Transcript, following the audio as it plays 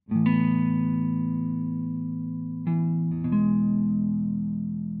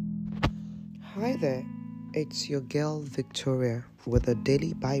Hi there, it's your girl Victoria with a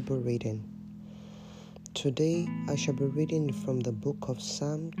daily Bible reading. Today I shall be reading from the book of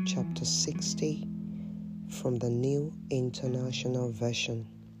Psalm chapter 60 from the New International Version.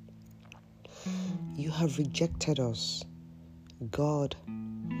 You have rejected us, God,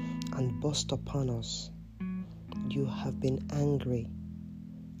 and burst upon us. You have been angry.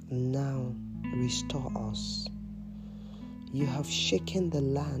 Now restore us. You have shaken the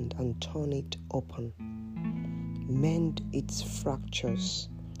land and torn it open. Mend its fractures,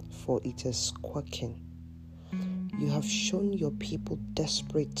 for it is quaking. You have shown your people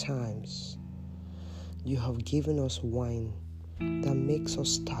desperate times. You have given us wine that makes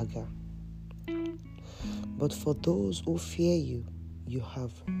us stagger. But for those who fear you, you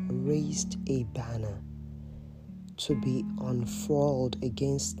have raised a banner to be unfurled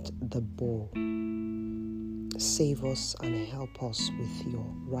against the bow. Save us and help us with your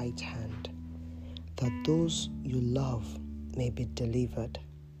right hand, that those you love may be delivered.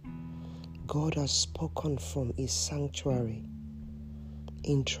 God has spoken from his sanctuary.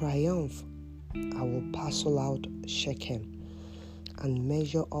 In triumph, I will parcel out Shechem and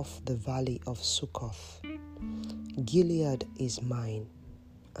measure off the valley of Succoth. Gilead is mine,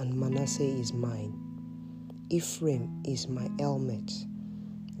 and Manasseh is mine. Ephraim is my helmet.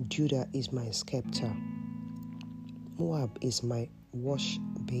 Judah is my scepter. Moab is my wash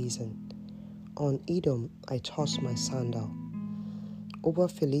basin. On Edom I toss my sandal. Over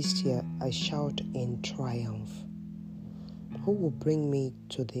Philistia I shout in triumph. Who will bring me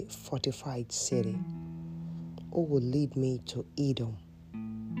to the fortified city? Who will lead me to Edom?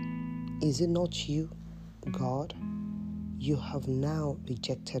 Is it not you, God? You have now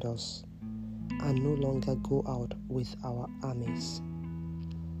rejected us and no longer go out with our armies.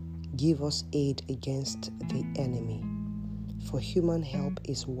 Give us aid against the enemy, for human help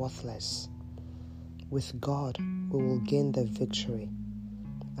is worthless. With God, we will gain the victory,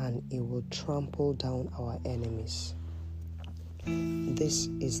 and He will trample down our enemies. This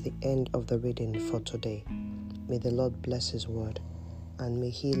is the end of the reading for today. May the Lord bless His word, and may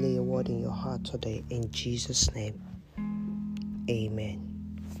He lay a word in your heart today. In Jesus' name, amen.